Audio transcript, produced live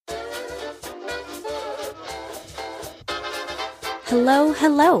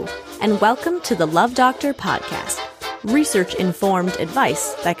Hello, and welcome to the Love Doctor podcast, research-informed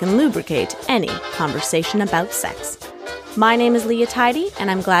advice that can lubricate any conversation about sex. My name is Leah Tidy, and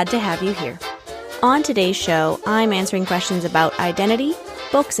I'm glad to have you here. On today's show, I'm answering questions about identity,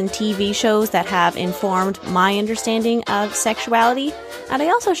 books and TV shows that have informed my understanding of sexuality, and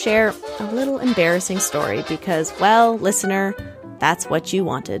I also share a little embarrassing story because, well, listener, that's what you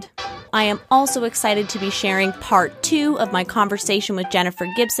wanted. I am also excited to be sharing part 2 of my conversation with Jennifer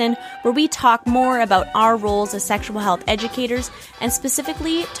Gibson, where we talk more about our roles as sexual health educators and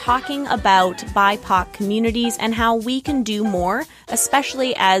specifically talking about BIPOC communities and how we can do more,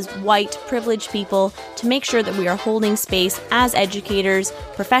 especially as white privileged people, to make sure that we are holding space as educators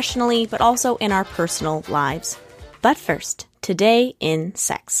professionally, but also in our personal lives. But first, today in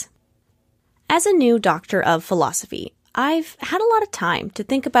sex. As a new doctor of philosophy, I've had a lot of time to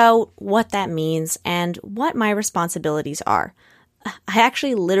think about what that means and what my responsibilities are. I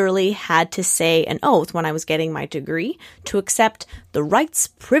actually literally had to say an oath when I was getting my degree to accept the rights,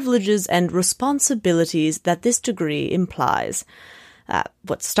 privileges, and responsibilities that this degree implies.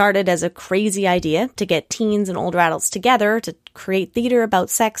 What started as a crazy idea to get teens and older adults together to create theater about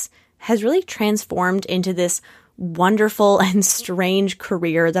sex has really transformed into this wonderful and strange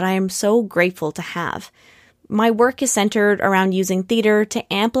career that I am so grateful to have. My work is centered around using theater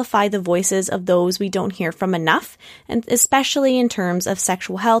to amplify the voices of those we don't hear from enough, and especially in terms of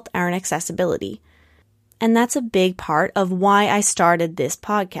sexual health and accessibility. And that's a big part of why I started this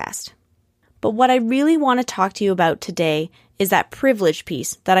podcast. But what I really want to talk to you about today is that privilege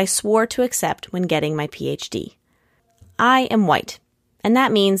piece that I swore to accept when getting my PhD. I am white, and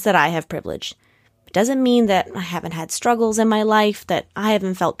that means that I have privilege. It doesn't mean that I haven't had struggles in my life, that I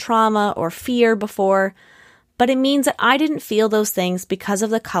haven't felt trauma or fear before, but it means that I didn't feel those things because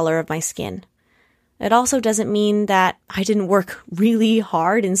of the color of my skin. It also doesn't mean that I didn't work really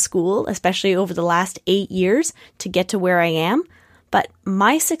hard in school, especially over the last 8 years, to get to where I am. But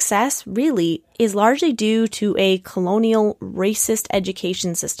my success really is largely due to a colonial, racist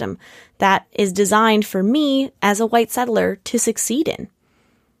education system that is designed for me as a white settler to succeed in.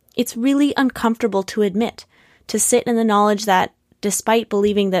 It's really uncomfortable to admit, to sit in the knowledge that despite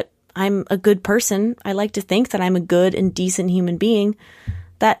believing that I'm a good person, I like to think that I'm a good and decent human being,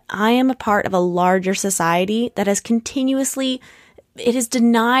 that I am a part of a larger society that has it has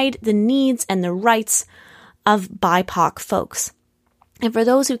denied the needs and the rights of BIPOC folks. And for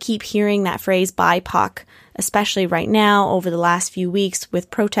those who keep hearing that phrase BIPOC, especially right now over the last few weeks with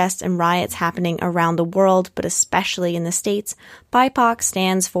protests and riots happening around the world, but especially in the States, BIPOC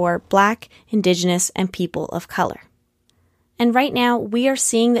stands for Black, Indigenous, and People of Color. And right now, we are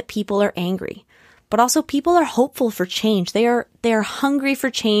seeing that people are angry, but also people are hopeful for change. They are hungry for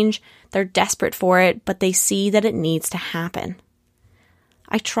change. They're desperate for it, but they see that it needs to happen.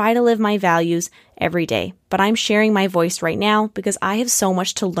 I try to live my values every day, but I'm sharing my voice right now because I have so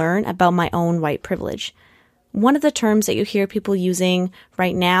much to learn about my own white privilege. One of the terms that you hear people using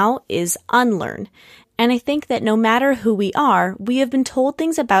right now is unlearn. And I think that no matter who we are, we have been told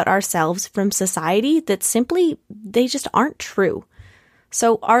things about ourselves from society that simply, they just aren't true.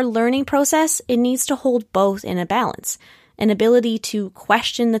 So our learning process, it needs to hold both in a balance. An ability to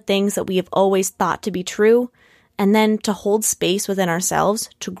question the things that we have always thought to be true, and then to hold space within ourselves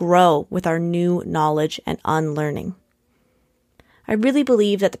to grow with our new knowledge and unlearning. I really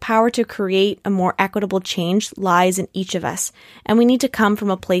believe that the power to create a more equitable change lies in each of us, and we need to come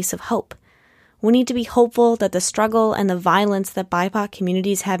from a place of hope. We need to be hopeful that the struggle and the violence that BIPOC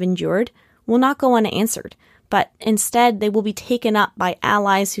communities have endured will not go unanswered, but instead they will be taken up by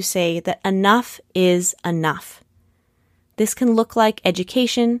allies who say that enough is enough. This can look like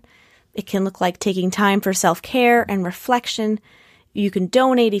education. It can look like taking time for self-care and reflection. You can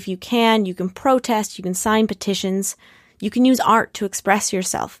donate if you can protest, you can sign petitions. You can use art to express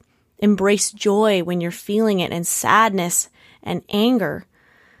yourself. Embrace joy when you're feeling it, and sadness and anger.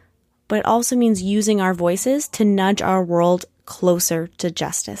 But it also means using our voices to nudge our world closer to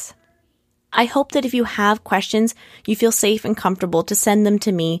justice. I hope that if you have questions, you feel safe and comfortable to send them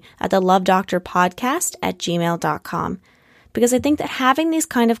to me at the lovedoctorpodcast@gmail.com, because I think that having these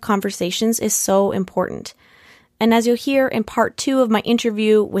kind of conversations is so important. And as you'll hear in part 2 of my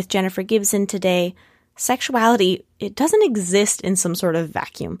interview with Jennifer Gibson today, sexuality, it doesn't exist in some sort of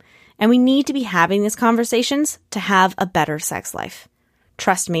vacuum, and we need to be having these conversations to have a better sex life.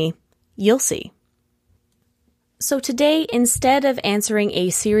 Trust me, you'll see. So today, instead of answering a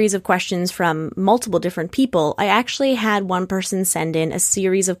series of questions from multiple different people, I actually had one person send in a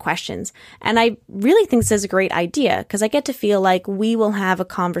series of questions. And I really think this is a great idea because I get to feel like we will have a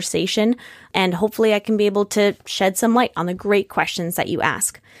conversation and hopefully I can be able to shed some light on the great questions that you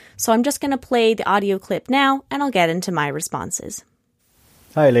ask. So I'm just going to play the audio clip now and I'll get into my responses.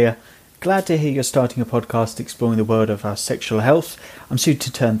 Hi Leah. Glad to hear you're starting a podcast exploring the world of our sexual health. I'm soon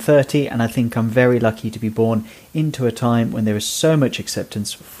to turn 30 and I think I'm very lucky to be born into a time when there is so much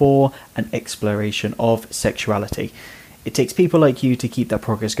acceptance for and exploration of sexuality. It takes people like you to keep that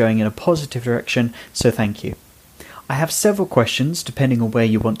progress going in a positive direction, so thank you. I have several questions depending on where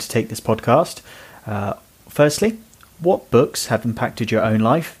you want to take this podcast. Firstly, what books have impacted your own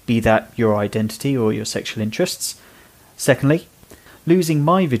life, be that your identity or your sexual interests? Secondly, losing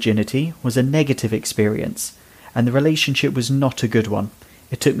my virginity was a negative experience, and the relationship was not a good one.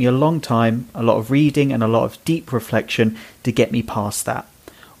 It took me a long time, a lot of reading, and a lot of deep reflection to get me past that.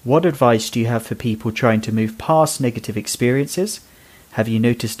 What advice do you have for people trying to move past negative experiences? Have you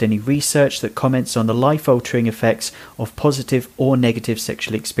noticed any research that comments on the life-altering effects of positive or negative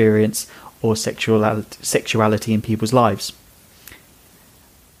sexual experience or sexuality in people's lives?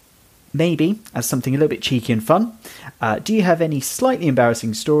 Maybe, as something a little bit cheeky and fun, do you have any slightly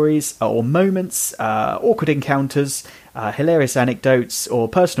embarrassing stories or moments, awkward encounters, hilarious anecdotes or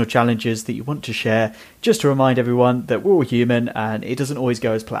personal challenges that you want to share, just to remind everyone that we're all human and it doesn't always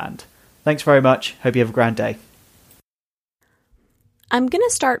go as planned? Thanks very much. Hope you have a grand day. I'm going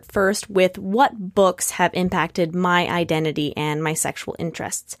to start first with what books have impacted my identity and my sexual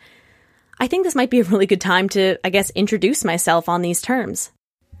interests. I think this might be a really good time to, introduce myself on these terms.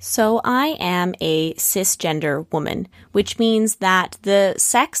 So I am a cisgender woman, which means that the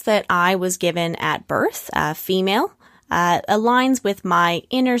sex that I was given at birth, female, aligns with my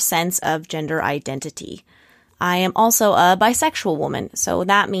inner sense of gender identity. I am also a bisexual woman, so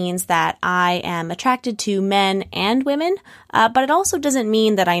that means that I am attracted to men and women, but it also doesn't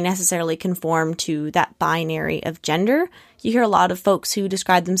mean that I necessarily conform to that binary of gender. You hear a lot of folks who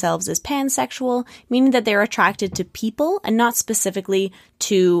describe themselves as pansexual, meaning that they're attracted to people and not specifically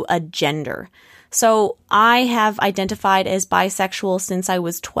to a gender. So I have identified as bisexual since I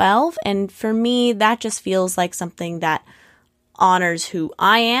was 12, and for me, that just feels like something that honors who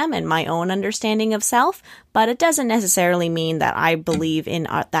I am and my own understanding of self, but it doesn't necessarily mean that I believe in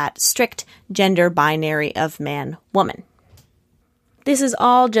that strict gender binary of man-woman. This is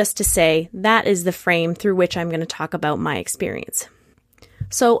all just to say that is the frame through which I'm going to talk about my experience.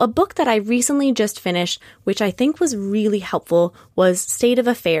 So a book that I recently just finished, which I think was really helpful, was State of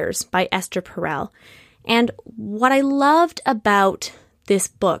Affairs by Esther Perel. And what I loved about this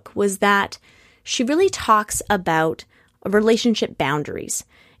book was that she really talks about relationship boundaries.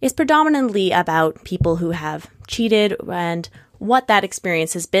 It's predominantly about people who have cheated and what that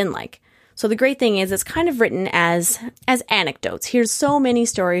experience has been like. So the great thing is it's kind of written as anecdotes. Here's so many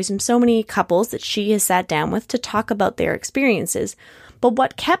stories from so many couples that she has sat down with to talk about their experiences. But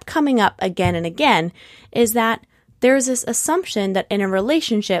what kept coming up again and again is that there's this assumption that in a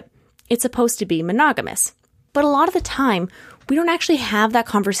relationship, it's supposed to be monogamous. But a lot of the time, we don't actually have that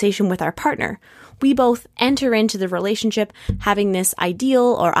conversation with our partner. We both enter into the relationship having this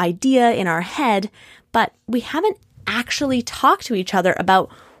ideal or idea in our head, but we haven't actually talked to each other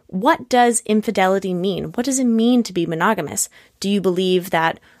about what does infidelity mean? What does it mean to be monogamous? Do you believe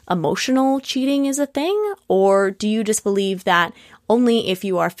that emotional cheating is a thing? Or do you just believe that only if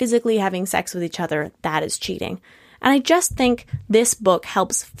you are physically having sex with each other, that is cheating? And I just think this book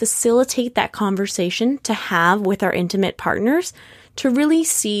helps facilitate that conversation to have with our intimate partners to really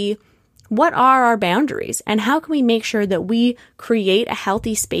see what are our boundaries and how can we make sure that we create a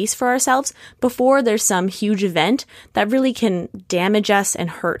healthy space for ourselves before there's some huge event that really can damage us and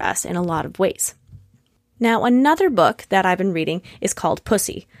hurt us in a lot of ways. Now, another book that I've been reading is called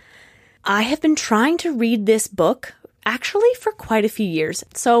Pussy. I have been trying to read this book actually for quite a few years.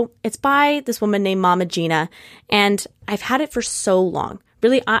 So it's by this woman named Mama Gina, and I've had it for so long.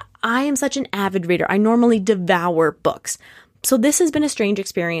 Really, I am such an avid reader. I normally devour books. So this has been a strange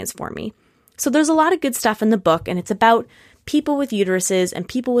experience for me. So there's a lot of good stuff in the book, and it's about people with uteruses and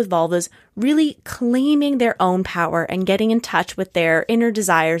people with vulvas really claiming their own power and getting in touch with their inner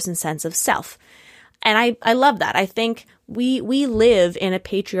desires and sense of self. And I love that. I think we live in a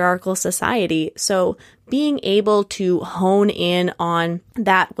patriarchal society, so being able to hone in on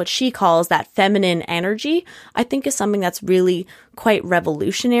that, what she calls that feminine energy, I think is something that's really quite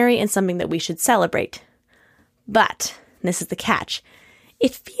revolutionary and something that we should celebrate. But, and this is the catch,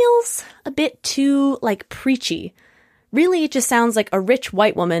 it feels a bit too, preachy. Really, it just sounds like a rich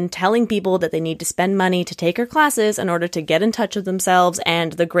white woman telling people that they need to spend money to take her classes in order to get in touch with themselves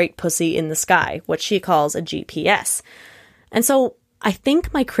and the great pussy in the sky, what she calls a GPS. And so I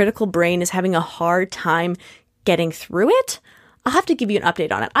think my critical brain is having a hard time getting through it. I'll have to give you an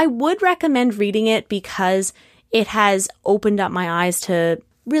update on it. I would recommend reading it because it has opened up my eyes to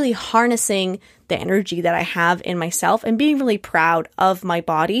really harnessing the energy that I have in myself and being really proud of my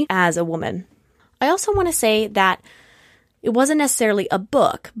body as a woman. I also want to say that it wasn't necessarily a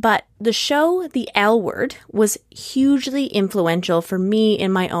book, but the show The L Word was hugely influential for me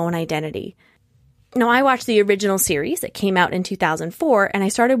in my own identity. Now, I watched the original series that came out in 2004, and I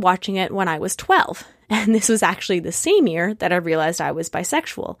started watching it when I was 12. And this was actually the same year that I realized I was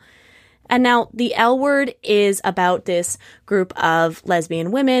bisexual. And now The L Word is about this group of lesbian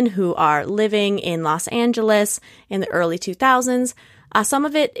women who are living in Los Angeles in the early 2000s. Some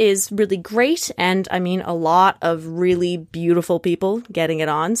of it is really great, and I mean, a lot of really beautiful people getting it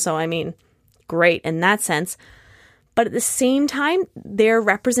on. So, I mean, great in that sense. But at the same time, their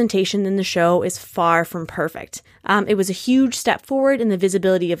representation in the show is far from perfect. It was a huge step forward in the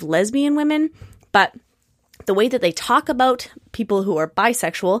visibility of lesbian women, but the way that they talk about people who are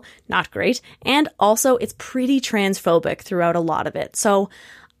bisexual, not great. And also, it's pretty transphobic throughout a lot of it. So,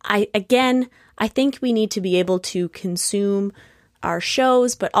 I think we need to be able to consume our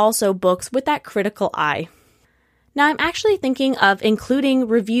shows, but also books with that critical eye. Now, I'm actually thinking of including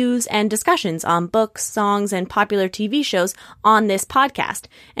reviews and discussions on books, songs, and popular TV shows on this podcast,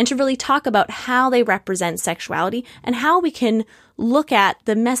 and to really talk about how they represent sexuality and how we can look at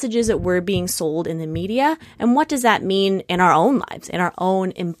the messages that we're being sold in the media, and what does that mean in our own lives, in our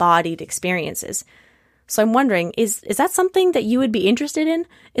own embodied experiences. So I'm wondering, is that something that you would be interested in?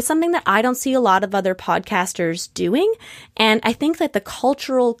 It's something that I don't see a lot of other podcasters doing, and I think that the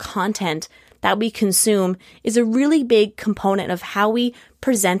cultural content that we consume is a really big component of how we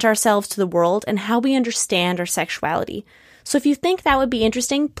present ourselves to the world and how we understand our sexuality. So if you think that would be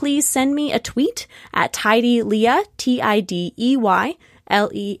interesting, please send me a tweet at tidyleah, TIDEYLEAH,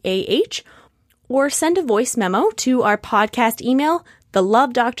 or send a voice memo to our podcast email,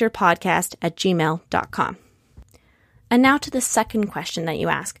 thelovedoctorpodcast@gmail.com. And now to the second question that you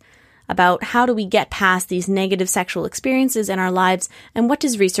ask, about how do we get past these negative sexual experiences in our lives, and what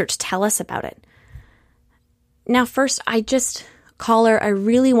does research tell us about it? Now, first, caller, I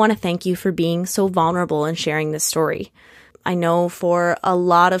really want to thank you for being so vulnerable and sharing this story. I know for a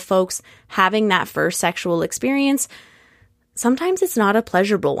lot of folks, having that first sexual experience, sometimes it's not a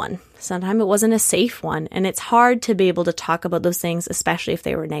pleasurable one. Sometimes it wasn't a safe one, and it's hard to be able to talk about those things, especially if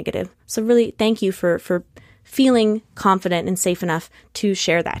they were negative. So really, thank you for feeling confident and safe enough to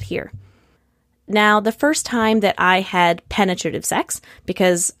share that here. Now, the first time that I had penetrative sex,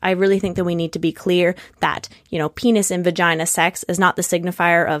 because I really think that we need to be clear that, penis and vagina sex is not the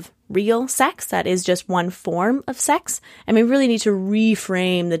signifier of real sex. That is just one form of sex. And we really need to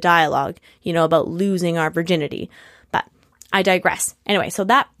reframe the dialogue, about losing our virginity. But I digress. Anyway, so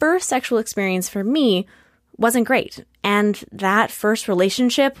that first sexual experience for me wasn't great. And that first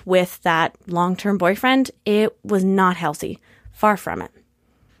relationship with that long-term boyfriend, it was not healthy. Far from it.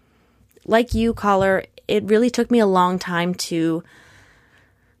 Like you, caller, it really took me a long time to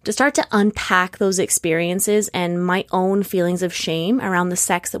start to unpack those experiences and my own feelings of shame around the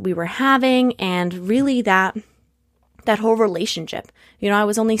sex that we were having, and really that whole relationship. I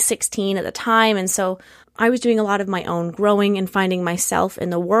was only 16 at the time, and so I was doing a lot of my own growing and finding myself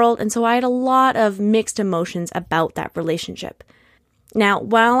in the world, and so I had a lot of mixed emotions about that relationship. Now,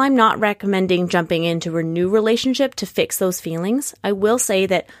 while I'm not recommending jumping into a new relationship to fix those feelings, I will say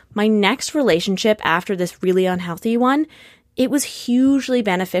that my next relationship after this really unhealthy one, it was hugely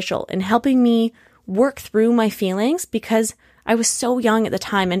beneficial in helping me work through my feelings, because I was so young at the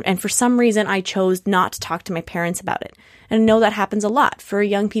time, and for some reason I chose not to talk to my parents about it. And I know that happens a lot. For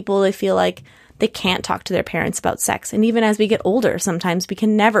young people, they feel like they can't talk to their parents about sex. And even as we get older, sometimes we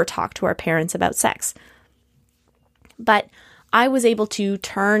can never talk to our parents about sex. But I was able to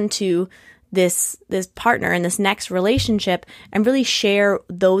turn to this partner in this next relationship and really share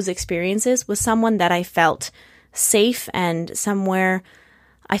those experiences with someone that I felt safe and somewhere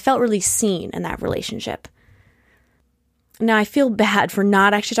I felt really seen in that relationship. Now, I feel bad for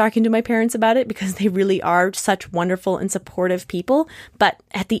not actually talking to my parents about it, because they really are such wonderful and supportive people. But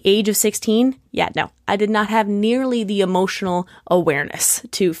at the age of 16, I did not have nearly the emotional awareness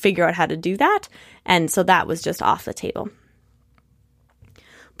to figure out how to do that. And so that was just off the table.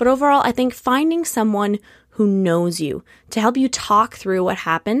 But overall, I think finding someone who knows you to help you talk through what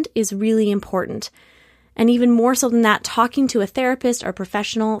happened is really important. And even more so than that, talking to a therapist or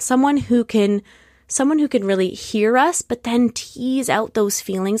professional, someone who can someone who can really hear us, but then tease out those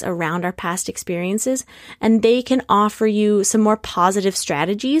feelings around our past experiences, and they can offer you some more positive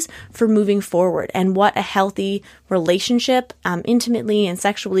strategies for moving forward and what a healthy relationship, intimately and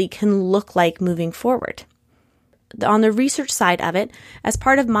sexually, can look like moving forward. On the research side of it, as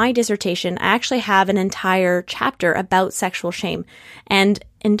part of my dissertation, I actually have an entire chapter about sexual shame. And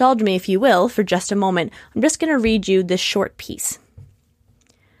indulge me, if you will, for just a moment. I'm just going to read you this short piece.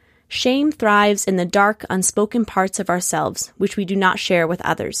 Shame thrives in the dark, unspoken parts of ourselves, which we do not share with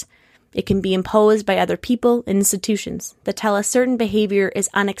others. It can be imposed by other people and institutions that tell us certain behavior is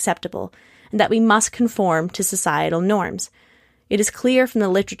unacceptable and that we must conform to societal norms. It is clear from the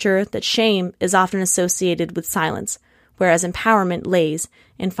literature that shame is often associated with silence, whereas empowerment lays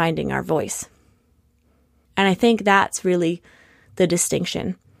in finding our voice. And I think that's really the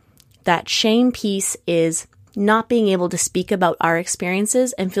distinction. That shame piece is not being able to speak about our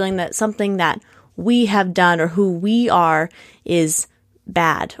experiences and feeling that something that we have done or who we are is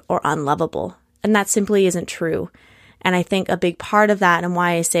bad or unlovable. And that simply isn't true. And I think a big part of that, and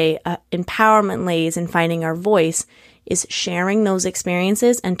why I say empowerment lays in finding our voice, is sharing those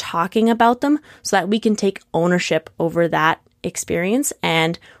experiences and talking about them so that we can take ownership over that experience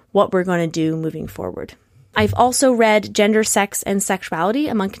and what we're going to do moving forward. I've also read Gender, Sex, and Sexuality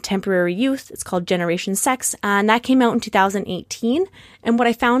Among Contemporary Youth. It's called Generation Sex, and that came out in 2018. And what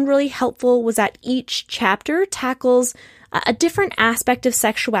I found really helpful was that each chapter tackles a different aspect of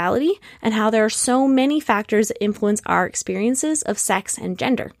sexuality and how there are so many factors that influence our experiences of sex and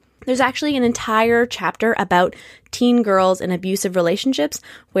gender. There's actually an entire chapter about teen girls in abusive relationships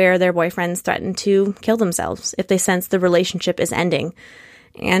where their boyfriends threaten to kill themselves if they sense the relationship is ending.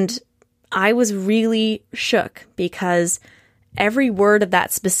 And I was really shook because every word of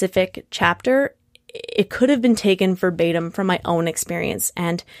that specific chapter, it could have been taken verbatim from my own experience.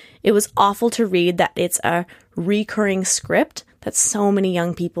 And it was awful to read that it's a recurring script that so many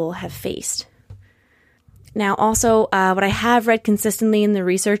young people have faced. Now, also, what I have read consistently in the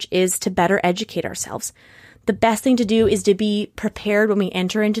research is to better educate ourselves. The best thing to do is to be prepared when we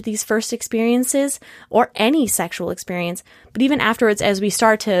enter into these first experiences or any sexual experience. But even afterwards, as we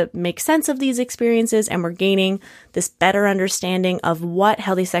start to make sense of these experiences and we're gaining this better understanding of what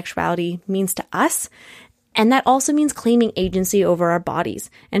healthy sexuality means to us, and that also means claiming agency over our bodies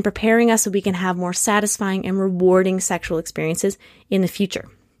and preparing us so we can have more satisfying and rewarding sexual experiences in the future.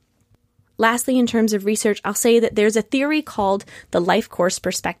 Lastly, in terms of research, I'll say that there's a theory called the life course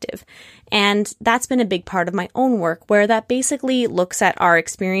perspective. And that's been a big part of my own work, where that basically looks at our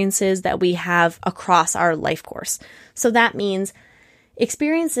experiences that we have across our life course. So that means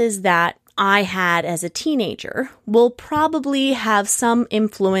experiences that I had as a teenager will probably have some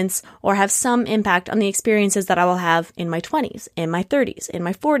influence or have some impact on the experiences that I will have in my 20s, in my 30s, in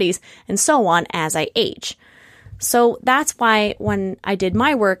my 40s, and so on as I age. So that's why when I did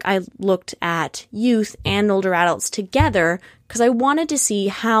my work, I looked at youth and older adults together because I wanted to see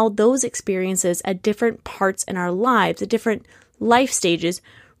how those experiences at different parts in our lives, at different life stages,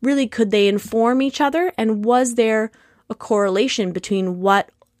 really could they inform each other, and was there a correlation between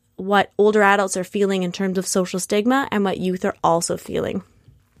what older adults are feeling in terms of social stigma and what youth are also feeling.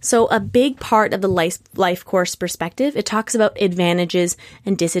 So a big part of the life course perspective, it talks about advantages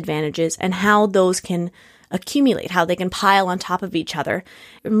and disadvantages and how those can accumulate, how they can pile on top of each other.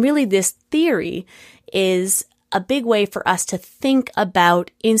 And really, this theory is a big way for us to think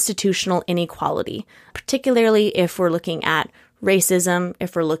about institutional inequality, particularly if we're looking at racism,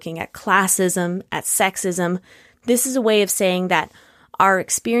 if we're looking at classism, at sexism. This is a way of saying that our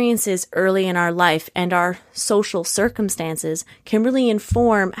experiences early in our life and our social circumstances can really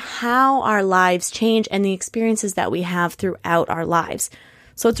inform how our lives change and the experiences that we have throughout our lives.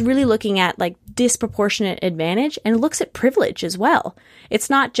 So it's really looking at like disproportionate advantage, and looks at privilege as well. It's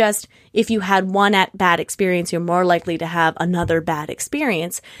not just if you had one bad experience, you're more likely to have another bad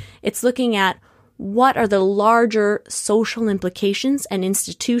experience. It's looking at what are the larger social implications and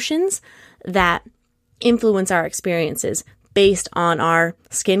institutions that influence our experiences based on our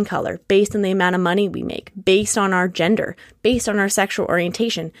skin color, based on the amount of money we make, based on our gender, based on our sexual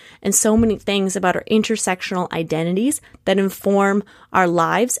orientation, and so many things about our intersectional identities that inform our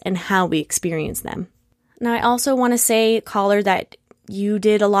lives and how we experience them. Now, I also want to say, caller, that you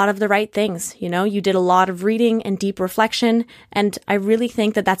did a lot of the right things. You did a lot of reading and deep reflection, and I really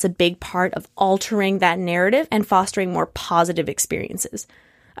think that that's a big part of altering that narrative and fostering more positive experiences.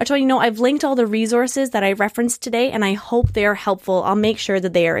 I've linked all the resources that I referenced today, and I hope they are helpful. I'll make sure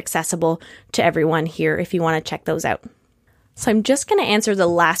that they are accessible to everyone here if you want to check those out. So I'm just going to answer the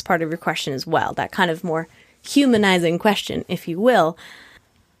last part of your question as well, that kind of more humanizing question, if you will.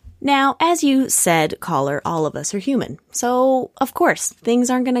 Now, as you said, caller, all of us are human. So, of course, things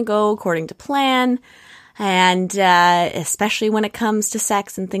aren't going to go according to plan. And especially when it comes to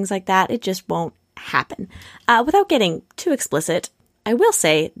sex and things like that, it just won't happen. Without getting too explicit, I will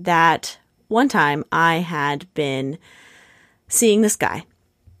say that one time I had been seeing this guy.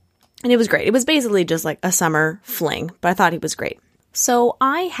 And it was great. It was basically just like a summer fling, but I thought he was great. So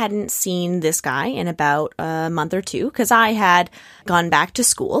I hadn't seen this guy in about a month or two because I had gone back to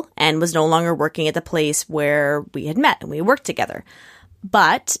school and was no longer working at the place where we had met and we worked together.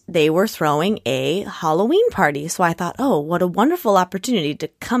 But they were throwing a Halloween party. So I thought, oh, what a wonderful opportunity to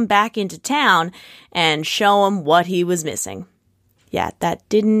come back into town and show him what he was missing. Yeah, that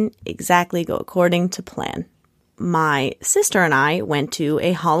didn't exactly go according to plan. My sister and I went to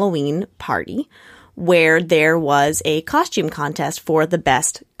a Halloween party where there was a costume contest for the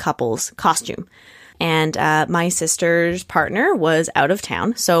best couple's costume. And my sister's partner was out of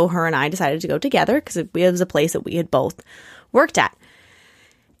town, so her and I decided to go together because it was a place that we had both worked at.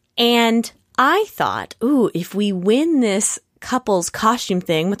 And I thought, ooh, if we win this couple's costume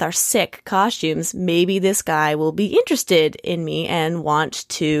thing with our sick costumes, maybe this guy will be interested in me and want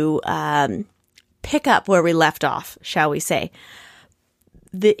to pick up where we left off, shall we say.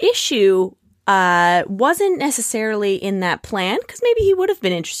 The issue wasn't necessarily in that plan, because maybe he would have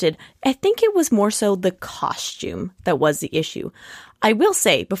been interested. I think it was more so the costume that was the issue. I will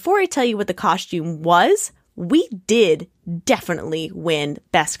say, before I tell you what the costume was, we did definitely win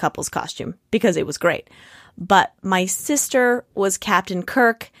Best Couples Costume, because it was great. But my sister was Captain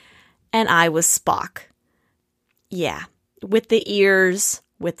Kirk, and I was Spock. Yeah, with the ears,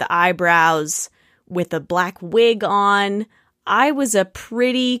 with the eyebrows, with a black wig on, I was a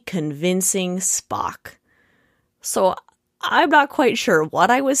pretty convincing Spock. So I'm not quite sure what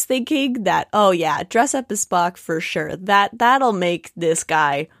I was thinking that, oh yeah, dress up as Spock for sure. That'll make this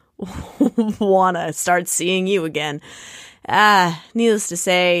guy wanna start seeing you again. Needless to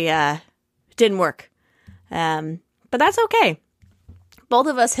say, it didn't work. But that's okay. Both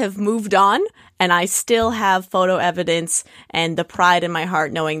of us have moved on, and I still have photo evidence and the pride in my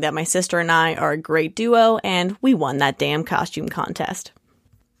heart knowing that my sister and I are a great duo, and we won that damn costume contest.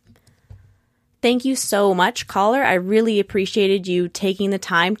 Thank you so much, caller. I really appreciated you taking the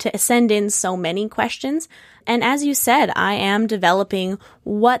time to send in so many questions. And as you said, I am developing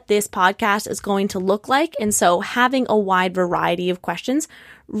what this podcast is going to look like. And so having a wide variety of questions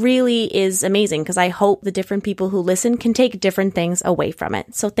really is amazing, because I hope the different people who listen can take different things away from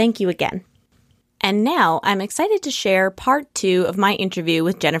it. So thank you again. And now I'm excited to share part 2 of my interview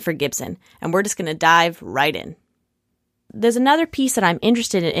with Jennifer Gibson, and we're just going to dive right in. There's another piece that I'm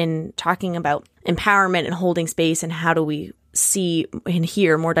interested in talking about empowerment and holding space, and how do we see and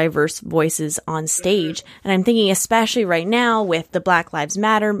hear more diverse voices on stage. And I'm thinking especially right now with the Black Lives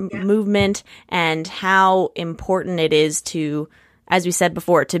Matter movement, and how important it is to, as we said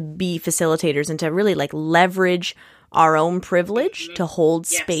before, to be facilitators and to really leverage our own privilege to hold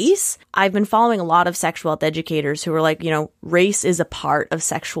space. I've been following a lot of sexual health educators who are race is a part of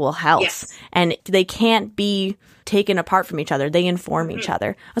sexual health, and they can't be taken apart from each other. They inform each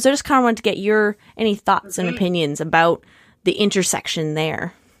other. So I just kind of wanted to get any thoughts and opinions about the intersection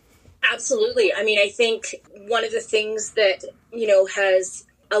there. Absolutely. I mean, I think one of the things that, has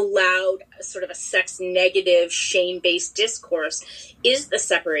allowed sort of a sex negative, shame-based discourse is the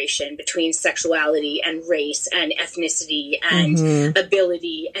separation between sexuality and race and ethnicity and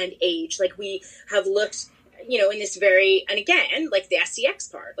ability and age. We have looked, in this very, and again, the SEX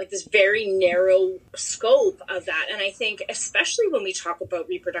part, this very narrow scope of that. And I think, especially when we talk about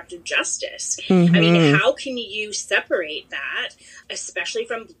reproductive justice, I mean, how can you separate that, especially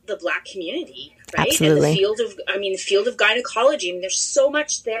from the Black community, right? Absolutely. And the field of gynecology. I mean, there's so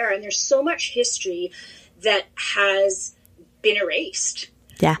much there, and there's so much history that has been erased.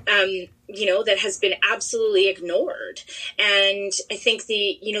 Yeah. That has been absolutely ignored. And I think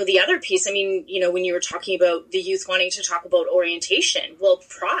the other piece, when you were talking about the youth wanting to talk about orientation, well,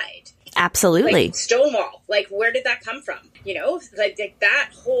 pride. Absolutely. Stonewall. Where did that come from?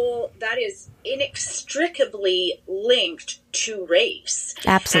 That is inextricably linked to race.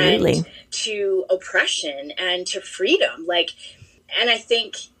 Absolutely. And to oppression and to freedom. And I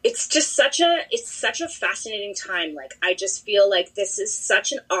think it's just such a fascinating time. I just feel like this is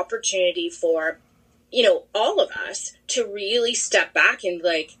such an opportunity for, all of us to really step back and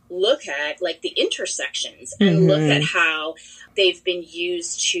look at the intersections and look at how they've been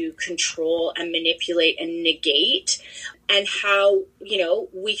used to control and manipulate and negate, and how,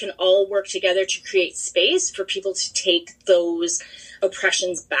 we can all work together to create space for people to take those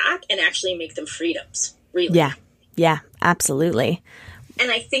oppressions back and actually make them freedoms, really. Yeah. Yeah, absolutely.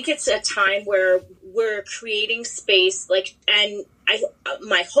 I think it's a time where we're creating space, like, and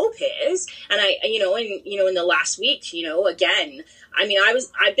my hope is, and in the last week, again, I mean,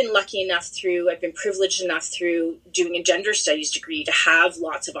 I've been lucky enough I've been privileged enough through doing a gender studies degree to have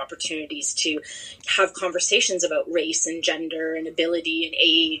lots of opportunities to have conversations about race and gender and ability and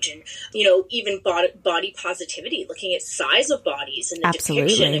age and, even body positivity, looking at size of bodies and the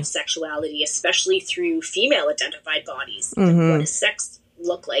depiction of sexuality, especially through female identified bodies. What does sex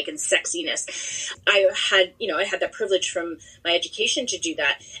look like and sexiness? I had that privilege from my education to do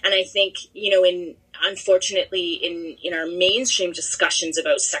that. And I think, unfortunately in our mainstream discussions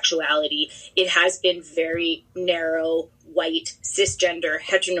about sexuality, it has been very narrow, white, cisgender,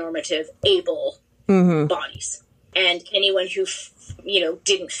 heteronormative, able bodies. And anyone who,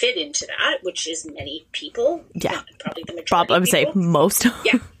 didn't fit into that, which is many people, probably the majority I would say most.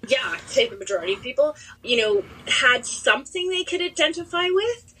 I'd say the majority of people, had something they could identify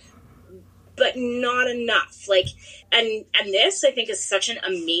with, but not enough. Like, and this, I think, is such an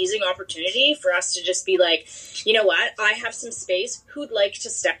amazing opportunity for us to just be like, you know what, I have some space. Who'd like to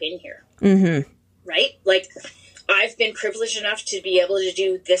step in here? Right? Like, I've been privileged enough to be able to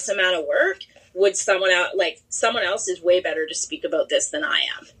do this amount of work. Would someone else is way better to speak about this than I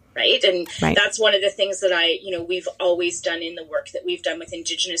am. Right. And that's one of the things that we've always done in the work that we've done with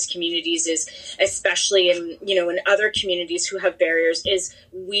Indigenous communities is, especially in other communities who have barriers, is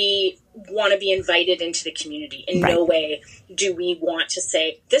we want to be invited into the community. In no way do we want to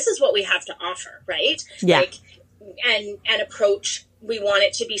say, this is what we have to offer. Right. Yeah. Like, and approach, we want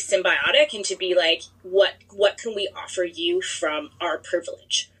it to be symbiotic and to be like, what can we offer you from our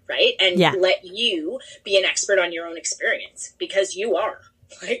privilege? Right. And let you be an expert on your own experience, because you are.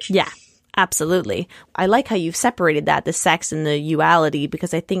 Yeah, absolutely. I like how you've separated that, the sex and the uality,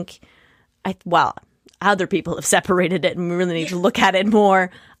 because I think, other people have separated it, and we really need to look at it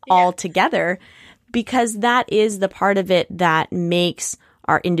more all together, because that is the part of it that makes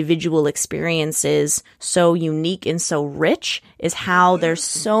our individual experiences so unique and so rich, is how there's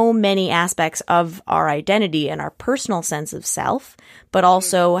so many aspects of our identity and our personal sense of self, but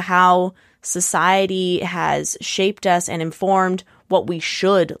also how society has shaped us and informed what we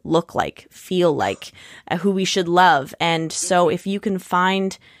should look like, feel like, who we should love. And so if you can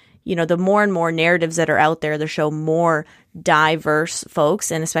find, the more and more narratives that are out there that show more diverse folks,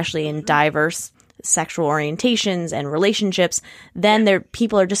 and especially in diverse sexual orientations and relationships, then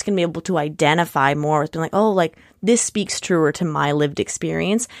people are just going to be able to identify more with being like, oh, like this speaks truer to my lived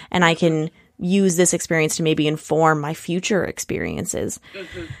experience, and I can use this experience to maybe inform my future experiences.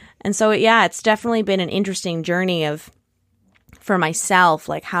 And so, it's definitely been an interesting journey for myself,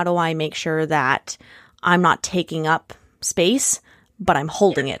 like, how do I make sure that I'm not taking up space, but I'm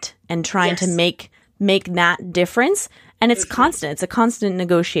holding it and trying to make that difference. And it's constant. It's a constant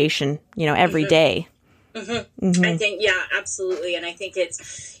negotiation, every day. I think, absolutely. And I think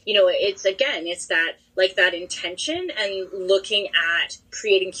it's, it's that, like, that intention and looking at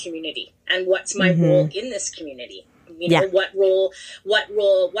creating community and what's my role in this community. What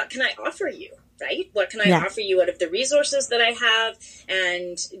can I offer you? Right? What can I offer you out of the resources that I have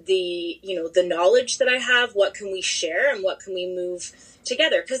and the knowledge that I have? What can we share and what can we move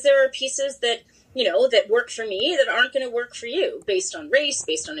together? Because there are pieces that, that work for me that aren't going to work for you, based on race,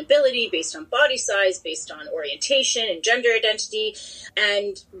 based on ability, based on body size, based on orientation and gender identity.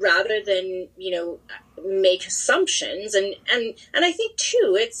 And rather than, make assumptions and I think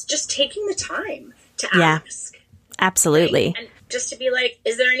too, it's just taking the time to ask. Absolutely. Right? And just to be like,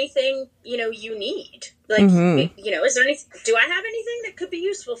 is there anything, you need? Like, is there anything, do I have anything that could be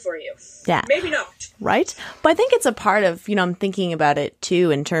useful for you? Yeah. Maybe not. Right. But I think it's a part of, I'm thinking about it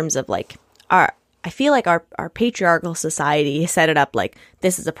too, in terms of like I feel like our patriarchal society set it up like,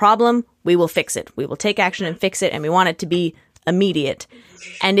 this is a problem, we will fix it. We will take action and fix it, and we want it to be immediate.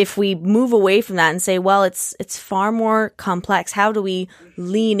 And if we move away from that and say, well, it's far more complex, how do we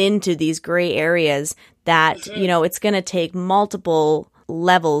lean into these gray areas that, it's going to take multiple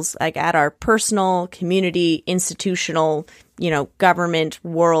levels, like at our personal, community, institutional, government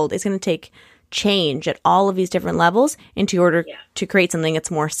world. It's going to take change at all of these different levels in order to create something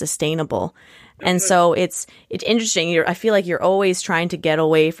that's more sustainable. And so it's interesting. I feel like you're always trying to get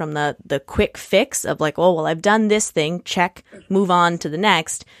away from the quick fix of like, oh, well, I've done this thing, check, move on to the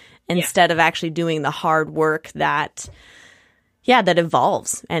next, instead of actually doing the hard work that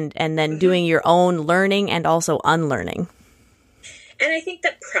evolves and then doing your own learning and also unlearning. And I think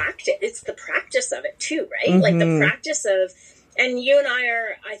that it's the practice of it too, right? Like the practice of, And you and I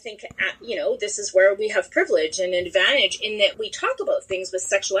are, I think, this is where we have privilege and advantage in that we talk about things with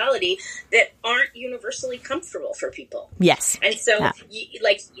sexuality that aren't universally comfortable for people. Yes. And so,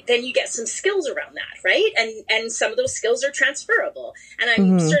 then you get some skills around that, right? And some of those skills are transferable. And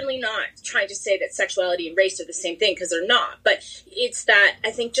I'm certainly not trying to say that sexuality and race are the same thing, because they're not. But it's that,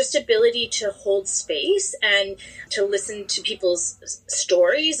 I think, just ability to hold space and to listen to people's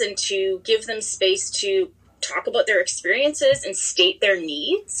stories and to give them space to talk about their experiences and state their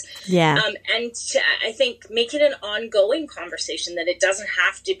needs. Yeah. And to, I think, make it an ongoing conversation, that it doesn't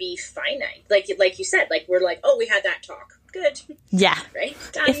have to be finite. Like you said, like, we're like, oh, we had that talk. Good. Yeah. Right?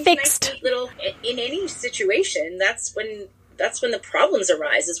 Done. It fixed. Nice, little, in any situation, that's when the problems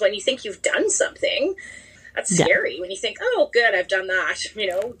arise, is when you think you've done something. That's scary when you think, oh, good, I've done that,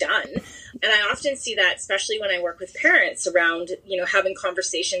 done. And I often see that, especially when I work with parents around, having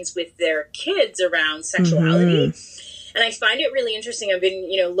conversations with their kids around sexuality. And I find it really interesting. I've been,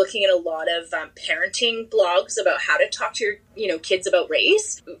 looking at a lot of parenting blogs about how to talk to your, kids about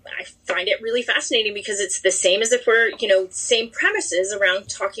race. I find it really fascinating, because it's the same as if we're, same premises around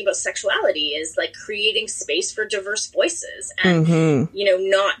talking about sexuality, is like creating space for diverse voices and,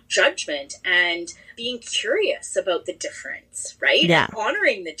 not judgment, and being curious about the difference, right? Yeah. And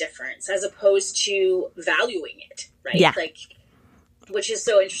honoring the difference as opposed to valuing it, right? Yeah. Which is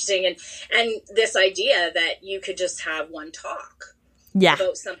so interesting. And this idea that you could just have one talk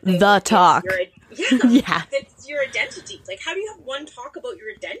about something. The talk. It's your identity. Like, how do you have one talk about your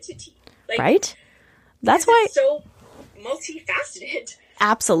identity? Like, right? That's why it's so multifaceted.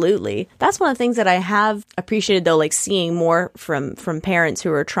 Absolutely. That's one of the things that I have appreciated, though, like seeing more from parents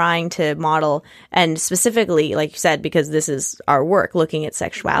who are trying to model, and specifically, like you said, because this is our work, looking at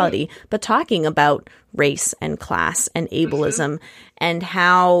sexuality, but talking about race and class and ableism, and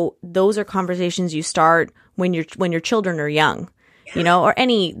how those are conversations you start when your children are young. Or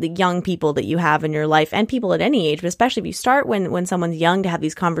the young people that you have in your life, and people at any age, but especially if you start when someone's young to have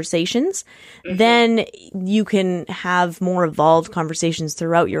these conversations, then you can have more evolved conversations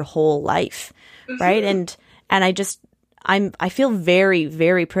throughout your whole life. Right. And I feel very,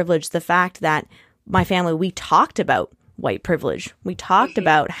 very privileged. The fact that my family, we talked about white privilege. We talked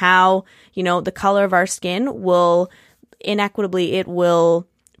about how, the color of our skin will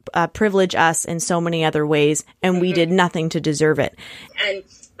privilege us in so many other ways, and we did nothing to deserve it. And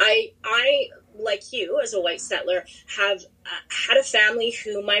I like you, as a white settler, have had a family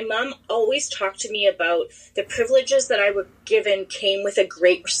who my mom always talked to me about. The privileges that I were given came with a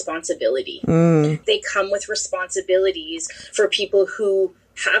great responsibility. They come with responsibilities for people who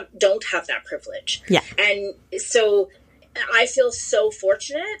don't have that privilege. Yeah. And so I feel so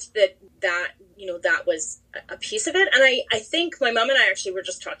fortunate that that was a piece of it. And I think my mom and I actually were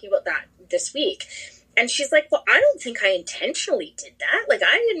just talking about that this week. And she's like, well, I don't think I intentionally did that. Like,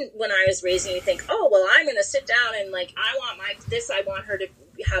 I didn't, when I was raising you, think, oh, well, I'm going to sit down and like, I want her to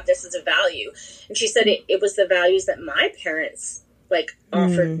have this as a value. And she said it was the values that my parents like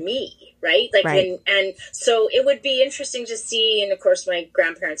offered me. Right. Like, right. And so it would be interesting to see, and of course my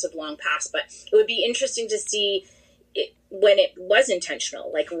grandparents have long passed, but it would be interesting to see when it was intentional.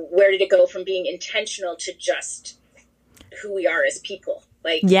 Like, where did it go from being intentional to just who we are as people?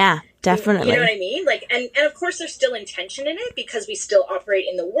 Like, yeah, definitely. You know what I mean? Like, and of course there's still intention in it, because we still operate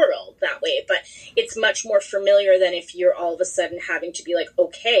in the world that way, but it's much more familiar than if you're all of a sudden having to be like,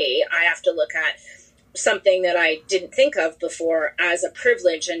 okay, I have to look at something that I didn't think of before as a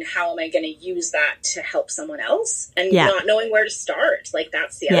privilege, and how am I going to use that to help someone else, and not knowing where to start. Like,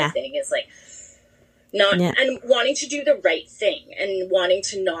 that's the other thing, is like, and wanting to do the right thing and wanting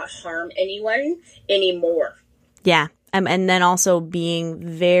to not harm anyone anymore. Yeah. And then also being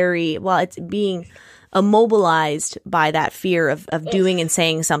it's being immobilized by that fear of doing and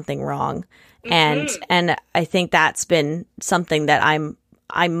saying something wrong. And I think that's been something that I'm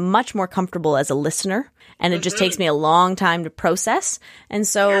much more comfortable as a listener, and it just takes me a long time to process. And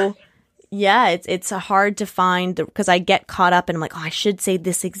so it's hard to find, because I get caught up and I'm like, oh, I should say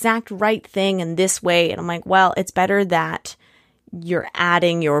this exact right thing in this way. And I'm like, well, it's better that you're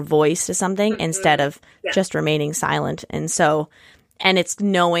adding your voice to something instead of just remaining silent. And so, and it's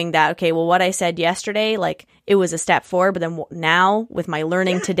knowing that, okay, well, what I said yesterday, like, it was a step forward, but then now with my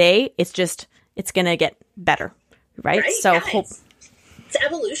learning today, it's going to get better. Right? So it's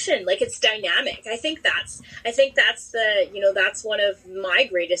evolution. Like, it's dynamic. I think that's the, that's one of my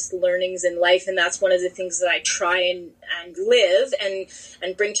greatest learnings in life. And that's one of the things that I try and live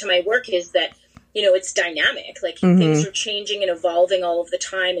and bring to my work, is that it's dynamic. Like things are changing and evolving all of the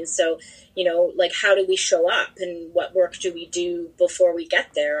time. And so, like, how do we show up and what work do we do before we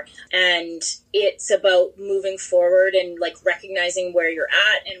get there? And it's about moving forward and like recognizing where you're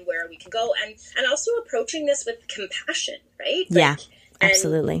at and where we can go. And also approaching this with compassion, right? Like, yeah,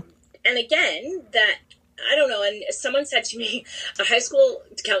 absolutely. And again, that, I don't know. And someone said to me, a high school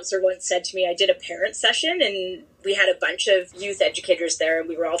counselor once said to me, I did a parent session and we had a bunch of youth educators there and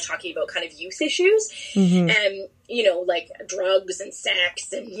we were all talking about kind of youth issues and, like drugs and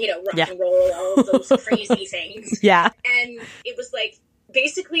sex and, rock and roll, all of those crazy things. Yeah. And it was like,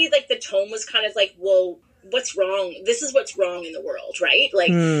 basically like the tone was kind of like, well, what's wrong? This is what's wrong in the world, right?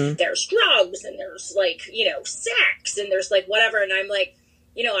 Like there's drugs and there's like, sex and there's like whatever. And I'm like,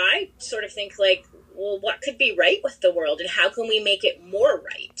 I sort of think like, well, what could be right with the world and how can we make it more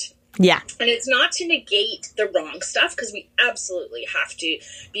right? Yeah. And it's not to negate the wrong stuff because we absolutely have to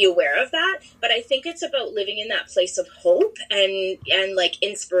be aware of that. But I think it's about living in that place of hope and like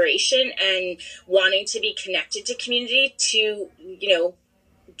inspiration and wanting to be connected to community to,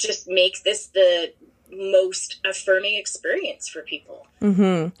 just make this the most affirming experience for people.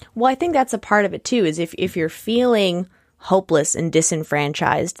 Well, I think that's a part of it too, is if you're feeling hopeless and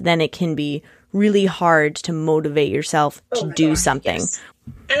disenfranchised, then it can be really hard to motivate yourself to do something. Yes.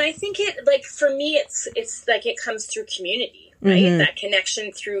 And I think it, like, for me, it's like it comes through community, right? That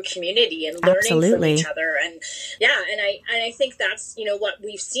connection through community and learning from each other. And yeah, and I think that's, what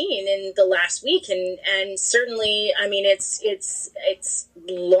we've seen in the last week. And certainly, I mean, it's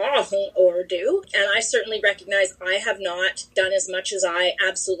long overdue. And I certainly recognize I have not done as much as I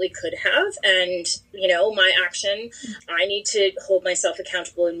absolutely could have. And, my action, I need to hold myself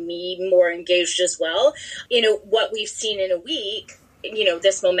accountable and be more engaged as well. What we've seen in a week,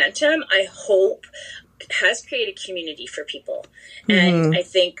 this momentum, I hope, has created community for people. And I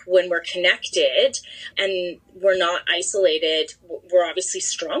think when we're connected and we're not isolated, we're obviously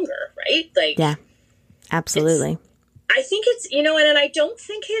stronger, right? Like, yeah, absolutely. I think it's, and I don't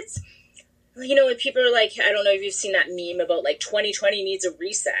think it's, when people are like, I don't know if you've seen that meme about like 2020 needs a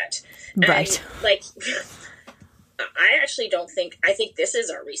reset. Right. And, like, I actually don't think, I think this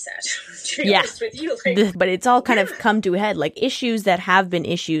is our reset, to be honest with you. Like, but it's all kind of come to a head, like issues that have been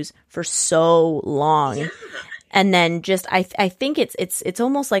issues for so long. Yeah. And then just, I think it's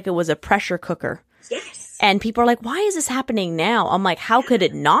almost like it was a pressure cooker. Yes. And people are like, why is this happening now? I'm like, how could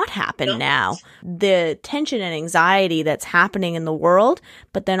it not happen now? The tension and anxiety that's happening in the world.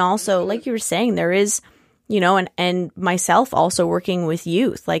 But then also, like you were saying, there is, and myself also working with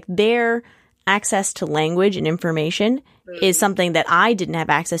youth, like their access to language and information is something that I didn't have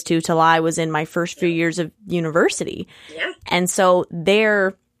access to till I was in my first few years of university. Yeah. And so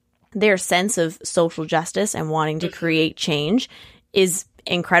their sense of social justice and wanting to create change is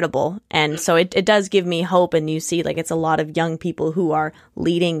incredible. And so it does give me hope. And you see, like, it's a lot of young people who are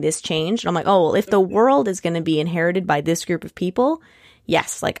leading this change. And I'm like, oh, well, if the world is going to be inherited by this group of people,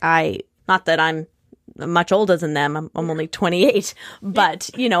 yes, like not that I'm much older than them. I'm only 28, but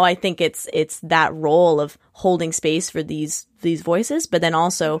I think it's that role of holding space for these voices, but then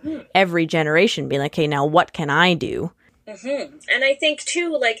also every generation being like, okay, now what can I do? And I think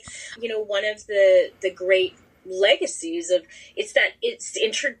too, like, one of the great legacies of it's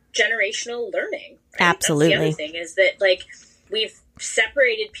intergenerational learning. Right? Absolutely. That's the other thing is that, like, we've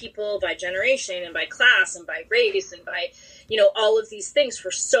separated people by generation and by class and by race and by all of these things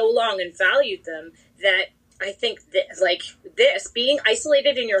for so long and valued them that I think that, like, this being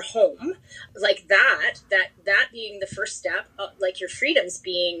isolated in your home, like that being the first step, like your freedoms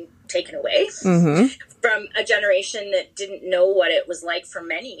being taken away from a generation that didn't know what it was like for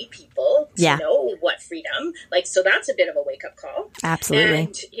many people to know what freedom, like, so that's a bit of a wake-up call. Absolutely.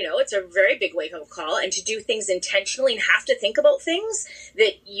 And, it's a very big wake-up call, and to do things intentionally and have to think about things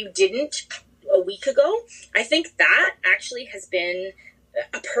that you didn't a week ago, I think that actually has been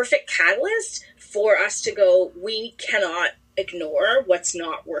a perfect catalyst for us to go, we cannot ignore what's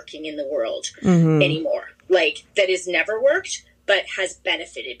not working in the world anymore. Like, that has never worked, but has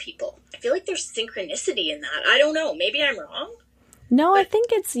benefited people. I feel like there's synchronicity in that. I don't know. Maybe I'm wrong. No, I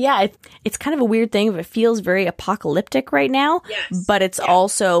think it's kind of a weird thing. It feels very apocalyptic right now, but it's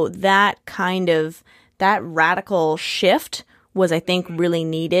also that radical shift was, I think, really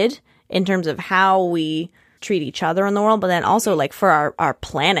needed in terms of how we treat each other in the world, but then also like for our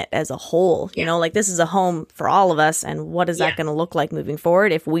planet as a whole, like this is a home for all of us. And what is that going to look like moving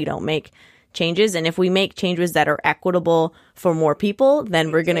forward if we don't make changes? And if we make changes that are equitable for more people,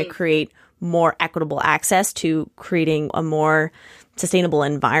 then we're going to create more equitable access to creating a more sustainable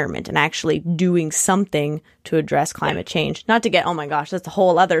environment and actually doing something to address climate change. Not to get, oh my gosh, that's a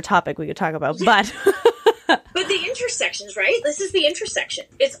whole other topic we could talk about, but... But the intersections, right? This is the intersection.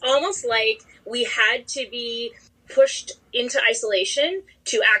 It's almost like we had to be pushed into isolation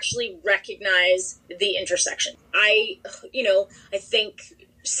to actually recognize the intersection. I think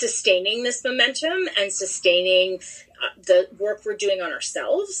sustaining this momentum and sustaining the work we're doing on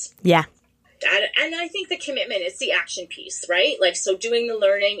ourselves. Yeah. And I think the commitment is the action piece, right? Like, so doing the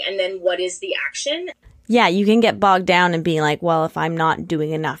learning and then what is the action? Yeah, you can get bogged down and being like, well, if I'm not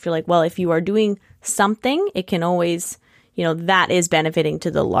doing enough, you're like, well, if you are doing something, it can always, that is benefiting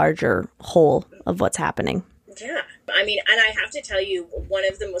to the larger whole of what's happening. Yeah. I mean, and I have to tell you, one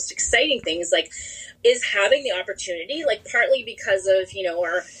of the most exciting things, like, is having the opportunity, like, partly because of,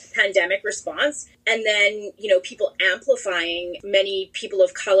 our pandemic response, and then, people amplifying many people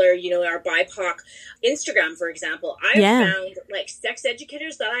of color, our BIPOC Instagram, for example. I've found, like, sex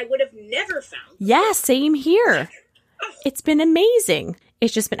educators that I would have never found. Yeah, same here. It's been amazing.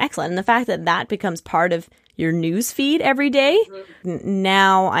 It's just been excellent. And the fact that that becomes part of your news feed every day,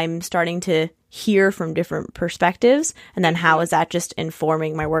 now I'm starting to hear from different perspectives, and then how is that just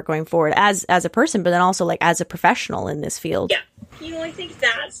informing my work going forward as a person, but then also like as a professional in this field. Yeah. I think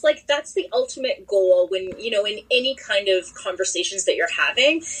that's the ultimate goal when, in any kind of conversations that you're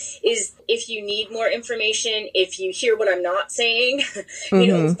having, is if you need more information, if you hear what I'm not saying,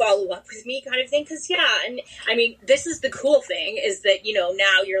 follow up with me kind of thing. Cause and I mean, this is the cool thing is that,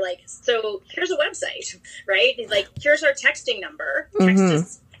 now you're like, so here's a website, right? It's like, here's our texting number, text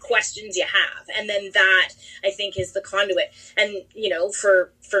us questions you have. And then that, I think, is the conduit and,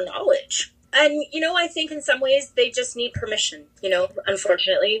 for knowledge. And, I think in some ways they just need permission.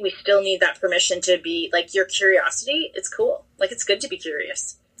 Unfortunately, we still need that permission to be like, your curiosity. It's cool. Like, it's good to be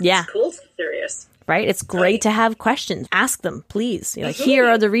curious. Yeah. It's cool to be curious. Right. It's great to have questions. Ask them, please. Here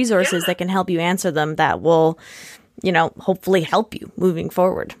are the resources that can help you answer them that will, hopefully help you moving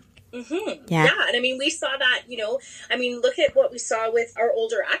forward. Mm-hmm. Yeah. And I mean, we saw that, look at what we saw with our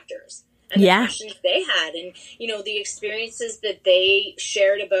older actors and the questions they had and, the experiences that they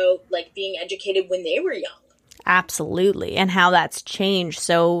shared about like being educated when they were young. Absolutely. And how that's changed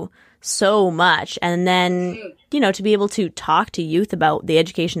so much. And then, to be able to talk to youth about the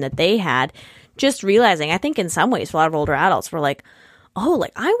education that they had, just realizing, I think in some ways, a lot of older adults were like, oh,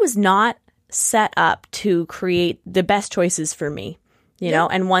 like I was not set up to create the best choices for me.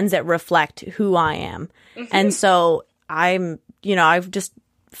 And ones that reflect who I am. Mm-hmm. And so I'm, I've just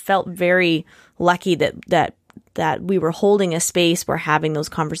felt very lucky that we were holding a space where having those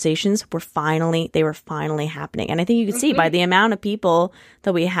conversations they were finally happening. And I think you could see by the amount of people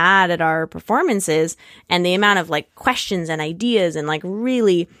that we had at our performances and the amount of like questions and ideas and like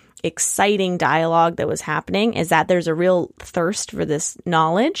really exciting dialogue that was happening is that there's a real thirst for this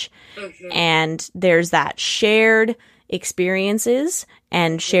knowledge. Mm-hmm. And there's that shared experiences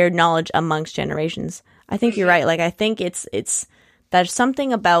and shared knowledge amongst generations. I think you're right. Like, I think there's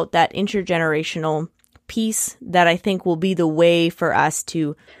something about that intergenerational piece that I think will be the way for us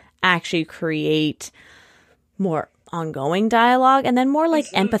to actually create more ongoing dialogue and then more like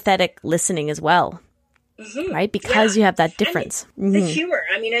empathetic listening as well. Mm-hmm. Right? Because you have that difference. The humor.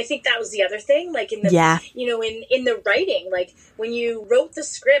 I mean, I think that was the other thing. Like in the, in the writing, like when you wrote the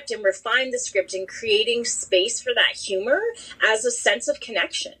script and refined the script and creating space for that humor as a sense of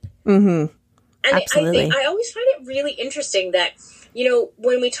connection. Mm-hmm. And absolutely. I always find it really interesting that,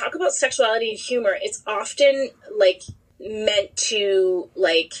 when we talk about sexuality and humor, it's often like meant to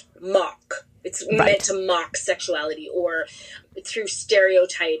like mock. It's meant to mock sexuality or through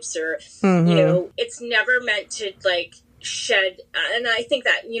stereotypes or, it's never meant to like shed. And I think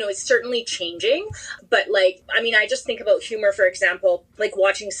that, it's certainly changing. But like, I mean, I just think about humor, for example, like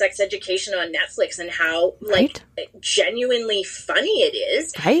watching Sex Education on Netflix and how like genuinely funny it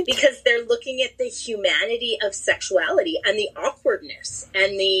is because they're looking at the humanity of sexuality and the awkwardness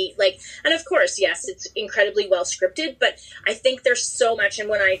and the like, and of course, yes, it's incredibly well scripted, but I think there's so much. And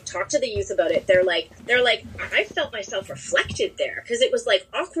when I talk to the youth about it, they're like, I felt myself reflected there because it was like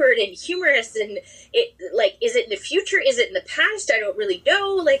awkward and humorous and it like, is it in the future? Is it in the past? I don't really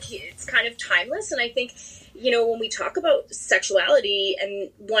know. Like, it's kind of timeless. And I think, when we talk about sexuality, and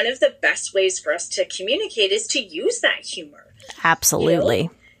one of the best ways for us to communicate is to use that humor. Absolutely.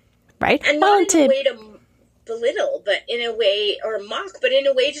 Right. And not in a way to belittle, but in a way, or mock, but in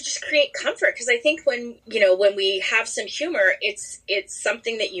a way to just create comfort. Because I think when we have some humor, it's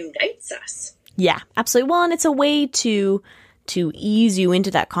something that unites us. Yeah, absolutely. Well, and it's a way to ease you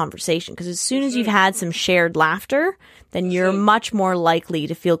into that conversation. Because as soon as you've had some shared laughter, then you're much more likely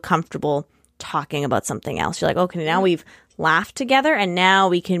to feel comfortable talking about something else. You're like, okay, now we've laughed together. And now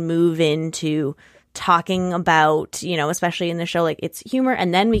we can move into talking about, you know, especially in the show, like it's humor.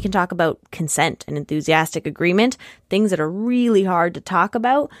 And then we can talk about consent and enthusiastic agreement, things that are really hard to talk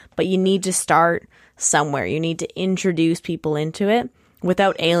about, but you need to start somewhere. You need to introduce people into it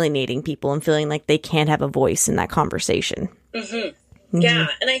without alienating people and feeling like they can't have a voice in that conversation. Yeah.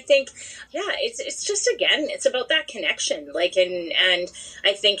 And I think, it's just, again, it's about that connection. Like, and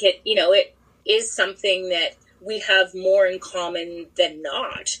I think it, you know, it is something that we have more in common than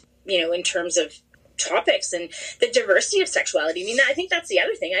not, you know, in terms of topics and the diversity of sexuality. I mean, I think that's the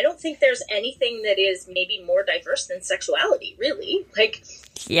other thing. I don't think there's anything that is maybe more diverse than sexuality, really. Like,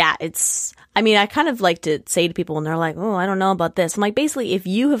 yeah, I kind of like to say to people when they're like, oh, I don't know about this. I'm like, basically, if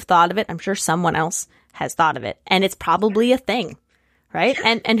you have thought of it, I'm sure someone else has thought of it, and it's probably a thing, right?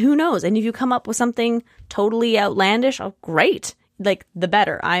 And who knows? And if you come up with something totally outlandish, oh, great. Like, the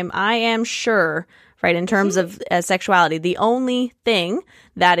better. I am sure, right, in terms of sexuality, the only thing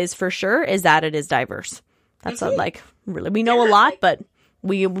that is for sure is that it is diverse. That's like, really, we know a lot, but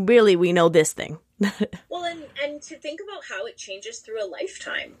we know this thing. Well, and to think about how it changes through a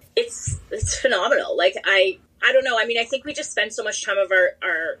lifetime, it's phenomenal. Like, I don't know. I mean, I think we just spend so much time of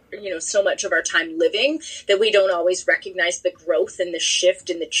our so much of our time living that we don't always recognize the growth and the shift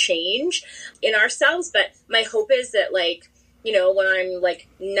and the change in ourselves. But my hope is that, like, you know, when I'm like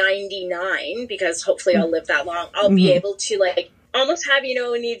 99, because hopefully I'll live that long, I'll be able to, like, almost have, you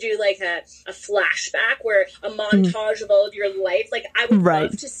know, when you do like a flashback where a montage of all of your life, like, I would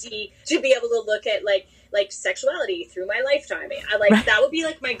love to be able to look at like sexuality through my lifetime. I like that would be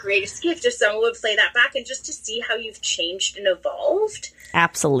like my greatest gift if someone would play that back and just to see how you've changed and evolved.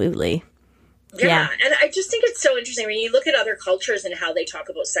 Absolutely. Yeah, and I just think it's so interesting when you look at other cultures and how they talk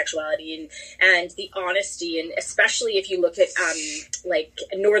about sexuality and the honesty, and especially if you look at like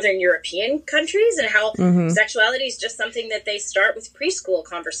Northern European countries and how sexuality is just something that they start with preschool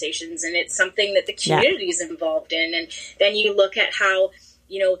conversations, and it's something that the community is involved in. And then you look at how,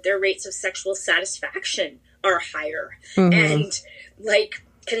 you know, their rates of sexual satisfaction are higher, and like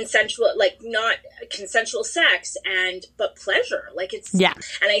consensual, like not consensual sex, but pleasure, like it's and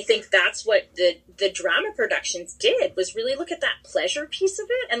I think that's what the drama productions did, was really look at that pleasure piece of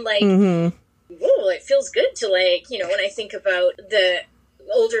it, and like whoa, it feels good to, like, you know, when I think about the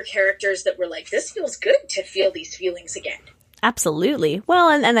older characters that were like, this feels good to feel these feelings again. Absolutely. Well,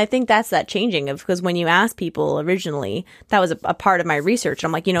 and I think that's that changing of, because when you ask people originally, that was a part of my research.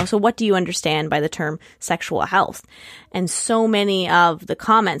 I'm like, you know, so what do you understand by the term sexual health? And so many of the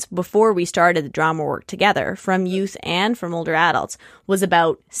comments before we started the drama work together, from youth and from older adults, was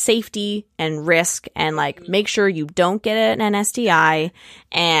about safety and risk, and like, make sure you don't get an STI,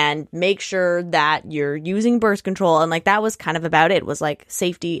 and make sure that you're using birth control. And like, that was kind of about it, was like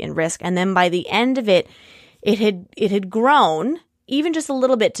safety and risk. And then by the end of it, it had grown even just a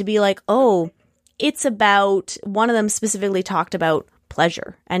little bit to be like, oh, it's about, one of them specifically talked about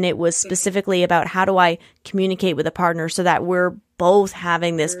pleasure. And it was specifically about, how do I communicate with a partner so that we're both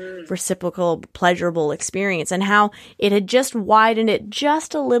having this reciprocal, pleasurable experience, and how it had just widened it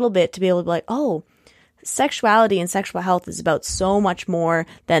just a little bit to be able to be like, oh, sexuality and sexual health is about so much more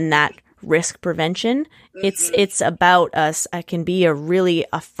than that risk prevention. It's about us. I can be a really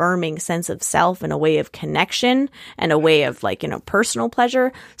affirming sense of self and a way of connection and a way of, like, you know, personal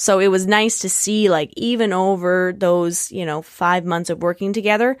pleasure. So it was nice to see, like, even over those, you know, 5 months of working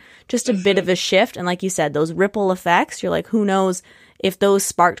together, just a bit of a shift. And like you said, those ripple effects, you're like, who knows if those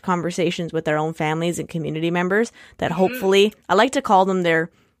sparked conversations with their own families and community members that hopefully, I like to call them they're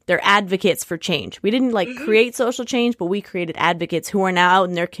advocates for change. We didn't create social change, but we created advocates who are now out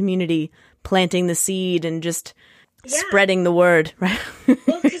in their community planting the seed and just spreading the word, right?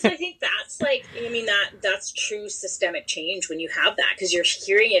 Well, because I think that's like, I mean, that's true systemic change when you have that, because you're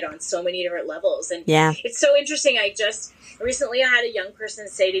hearing it on so many different levels. And it's so interesting. I had a young person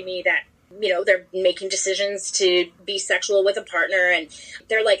say to me that, you know, they're making decisions to be sexual with a partner, and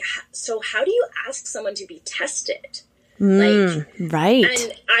they're like, so how do you ask someone to be tested? Like, right.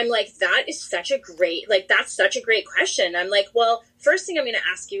 And I'm like, that's such a great question. I'm like, well, first thing I'm going to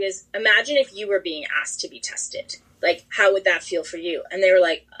ask you is, imagine if you were being asked to be tested. Like, how would that feel for you? And they were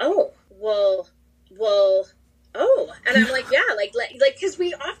like, oh. And I'm like, yeah, like, because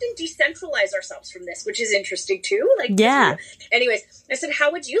we often decentralize ourselves from this, which is interesting too. Like, anyways, I said,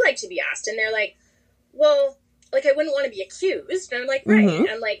 how would you like to be asked? And they're like, well, like, I wouldn't want to be accused. And I'm like, right. And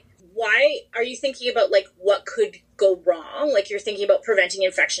I'm like, why are you thinking about, like, what could go wrong? Like, you're thinking about preventing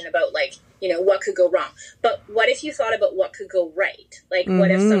infection, about like, what could go wrong. But what if you thought about what could go right? Like,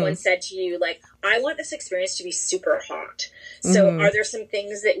 what if someone said to you, like, I want this experience to be super hot. So are there some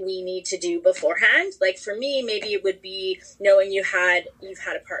things that we need to do beforehand? Like, for me, maybe it would be knowing you've had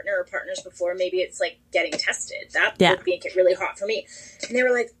a partner or partners before. Maybe it's like getting tested. That would make it really hot for me. And they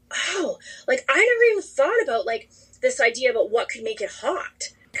were like, oh, like, I never even thought about like this idea about what could make it hot.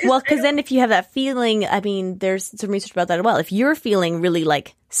 Because then if you have that feeling, I mean, there's some research about that as well. If you're feeling really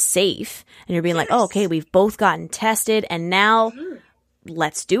like safe and you're being like, oh, okay, we've both gotten tested and now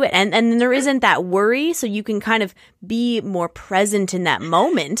let's do it. And there isn't that worry. So you can kind of be more present in that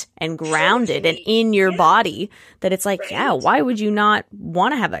moment and grounded and in your body, that it's like, yeah, why would you not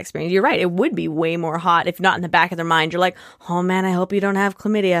want to have that experience? You're right. It would be way more hot if not in the back of their mind. You're like, oh man, I hope you don't have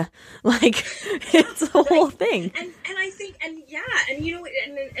chlamydia. Like, it's a whole thing. And I think,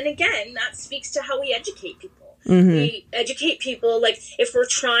 and again, that speaks to how we educate people. We educate people, like, if we're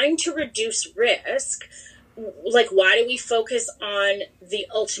trying to reduce risk, like, why do we focus on the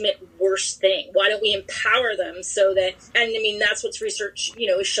ultimate worst thing? Why don't we empower them so that, and I mean, that's what research,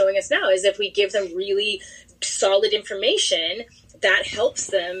 is showing us now, is if we give them really solid information, that helps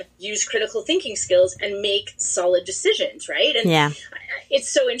them use critical thinking skills and make solid decisions, right? And it's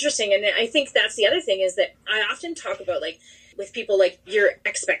so interesting. And I think that's the other thing, is that I often talk about, like, with people, like, your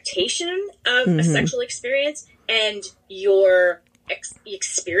expectation of a sexual experience and your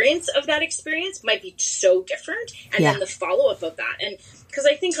experience of that experience might be so different, and then the follow-up of that. And because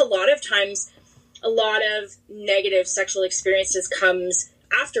I think a lot of times a lot of negative sexual experiences comes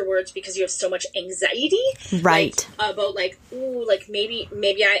afterwards because you have so much anxiety, right? Like, about like, ooh, like maybe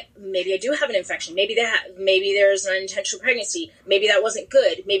I do have an infection. Maybe there's an unintentional pregnancy. Maybe that wasn't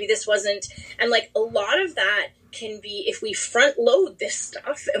good. Maybe this wasn't. And like, a lot of that can be, if we front load this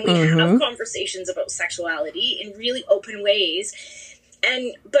stuff and we have conversations about sexuality in really open ways,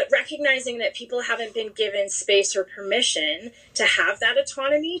 but recognizing that people haven't been given space or permission to have that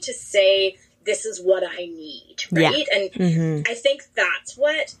autonomy to say, this is what I need, right? And I think that's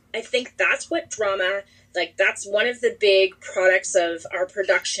what drama, like, that's one of the big products of our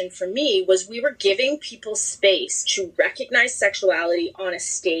production for me, was we were giving people space to recognize sexuality on a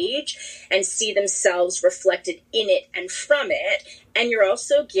stage and see themselves reflected in it and from it. And you're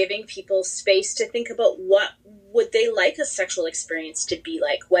also giving people space to think about what would they like a sexual experience to be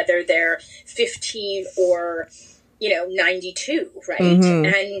like, whether they're 15 or, 92, right?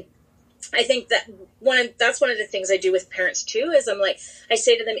 And I think that that's one of the things I do with parents too, is I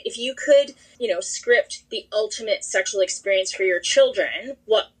say to them, if you could, script the ultimate sexual experience for your children,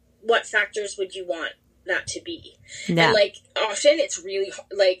 what factors would you want that to be? Yeah. And like, often it's really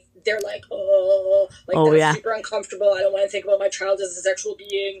like, they're like, that's super uncomfortable. I don't want to think about my child as a sexual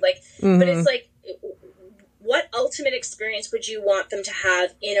being. Like, but it's like, what ultimate experience would you want them to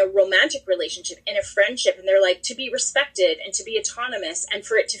have in a romantic relationship, in a friendship? And they're like, to be respected and to be autonomous and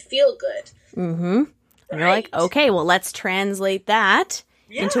for it to feel good. And you're like, okay, well, let's translate that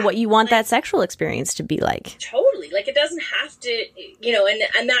into what you want that sexual experience to be like. Totally. Like, it doesn't have to,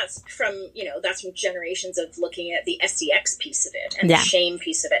 and that's from generations of looking at the sex piece of it and the shame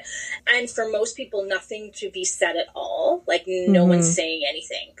piece of it. And for most people, nothing to be said at all. Like, no one's saying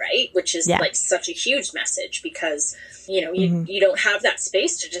anything, right? Which is like such a huge message, because, you don't have that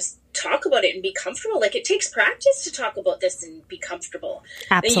space to just talk about it and be comfortable. Like, it takes practice to talk about this and be comfortable.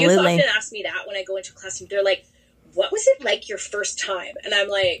 Absolutely. The youth often ask me that when I go into a classroom. They're like, what was it like your first time? And I'm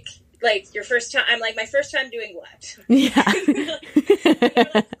like your first time? I'm like, my first time doing what? Yeah.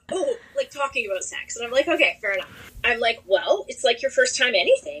 Like talking about sex. And I'm like, okay, fair enough. I'm like, well, it's like your first time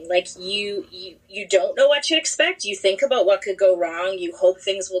anything. Like, you don't know what to expect. You think about what could go wrong. You hope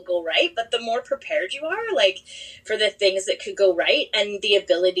things will go right. But the more prepared you are, like, for the things that could go right and the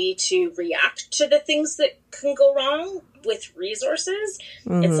ability to react to the things that can go wrong with resources,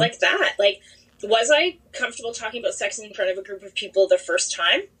 it's like that. Like, was I comfortable talking about sex in front of a group of people the first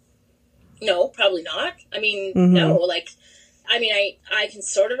time? No, probably not. I mean, no. Like, I mean, I can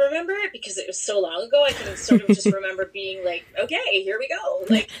sort of remember it because it was so long ago. I can sort of just remember being like, okay, here we go.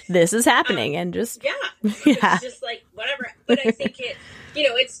 Like, this is happening, and just it's just like whatever. But I think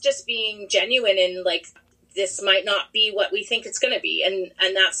it's just being genuine, and like, this might not be what we think it's going to be,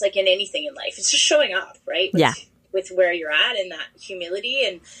 and that's like in anything in life. It's just showing up, right? With where you're at, and that humility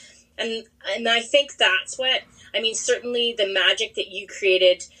and I think that's what, I mean, certainly the magic that you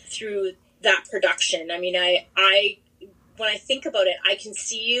created through that production. I mean, I when I think about it, I can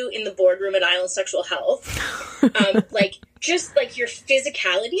see you in the boardroom at Island Sexual Health. Like, just like your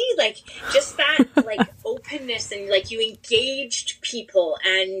physicality, like just that like openness, and like you engaged people,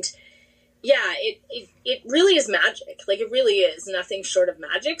 and Yeah, it really is magic. Like, it really is nothing short of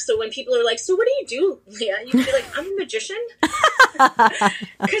magic. So when people are like, so what do you do, Leah? You can be like, I'm a magician.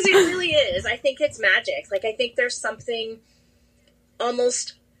 Because it really is. I think it's magic. Like, I think there's something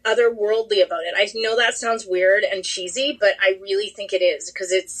almost otherworldly about it. I know that sounds weird and cheesy, but I really think it is,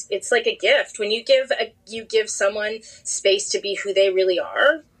 because it's like a gift. When you give someone space to be who they really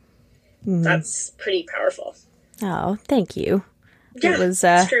are, that's pretty powerful. Oh, thank you. Yeah,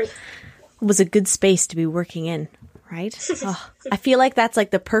 it's true. It was a good space to be working in, right? I feel like that's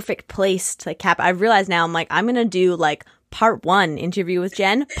like the perfect place to cap. I realize now I'm like, I'm going to do like part 1 interview with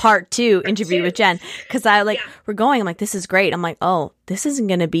Jen, part 2 interview with Jen. Cause we're going, I'm like, this is great. I'm like, oh, this isn't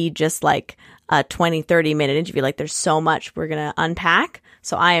going to be just like a 20-30 minute interview. Like, there's so much we're going to unpack.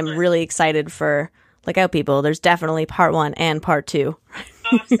 So I am really excited for, look out people. There's definitely part 1 and part 2.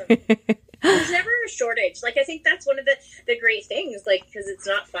 Awesome. There's never a shortage. Like, I think that's one of the great things, like, because it's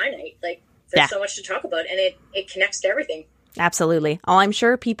not finite. Like, there's so much to talk about, and it connects to everything. Absolutely. Oh, I'm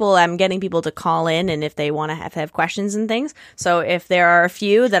sure I'm getting people to call in, and if they want to have questions and things. So if there are a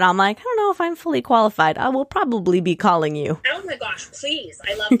few that I'm like, I don't know if I'm fully qualified, I will probably be calling you. Oh my gosh, please.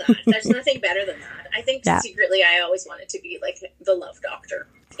 I love that. There's nothing better than that. I think secretly I always wanted to be like the love doctor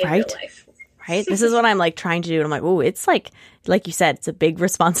in real life. Right? This is what I'm like trying to do. And I'm like, oh, it's like you said, it's a big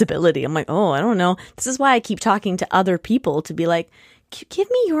responsibility. I'm like, oh, I don't know. This is why I keep talking to other people to be like, give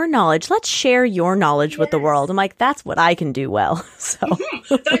me your knowledge. Let's share your knowledge with the world. I'm like, that's what I can do well. So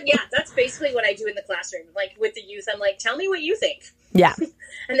that's basically what I do in the classroom. Like, with the youth, I'm like, tell me what you think. Yeah.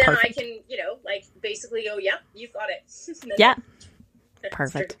 And then I can, like, basically go, yeah, you've got it. Yeah.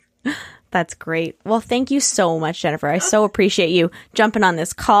 Perfect. That's great. Well, thank you so much, Jennifer. I so appreciate you jumping on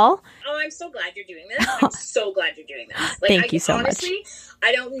this call. Oh, I'm so glad you're doing this. I'm so glad you're doing this. Like, thank you so honestly, much.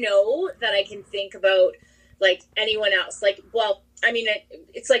 I don't know that I can think about, like, anyone else. Like, well, I mean,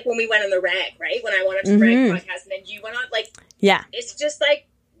 it's like when we went on the rag, right? When I went on to the rag podcast and then you went on, like, it's just like,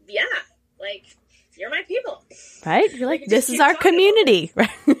 like, you're my people. Right? You're like, this is our community. Right?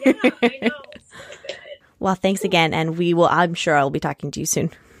 Yeah, I know. It's so good. Well, thanks again. And I'm sure I'll be talking to you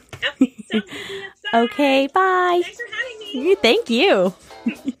soon. Okay, sounds good. Okay, bye. Thanks for having me. Thank you.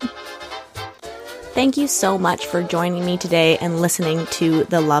 Thank you so much for joining me today and listening to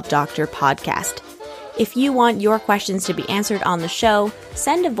the Love Doctor podcast. If you want your questions to be answered on the show,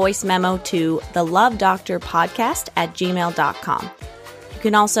 send a voice memo to thelovedoctorpodcast@gmail.com. You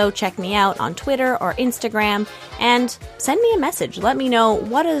can also check me out on Twitter or Instagram and send me a message. Let me know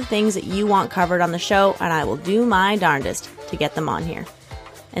what are the things that you want covered on the show, and I will do my darndest to get them on here.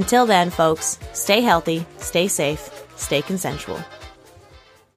 Until then, folks, stay healthy, stay safe, stay consensual.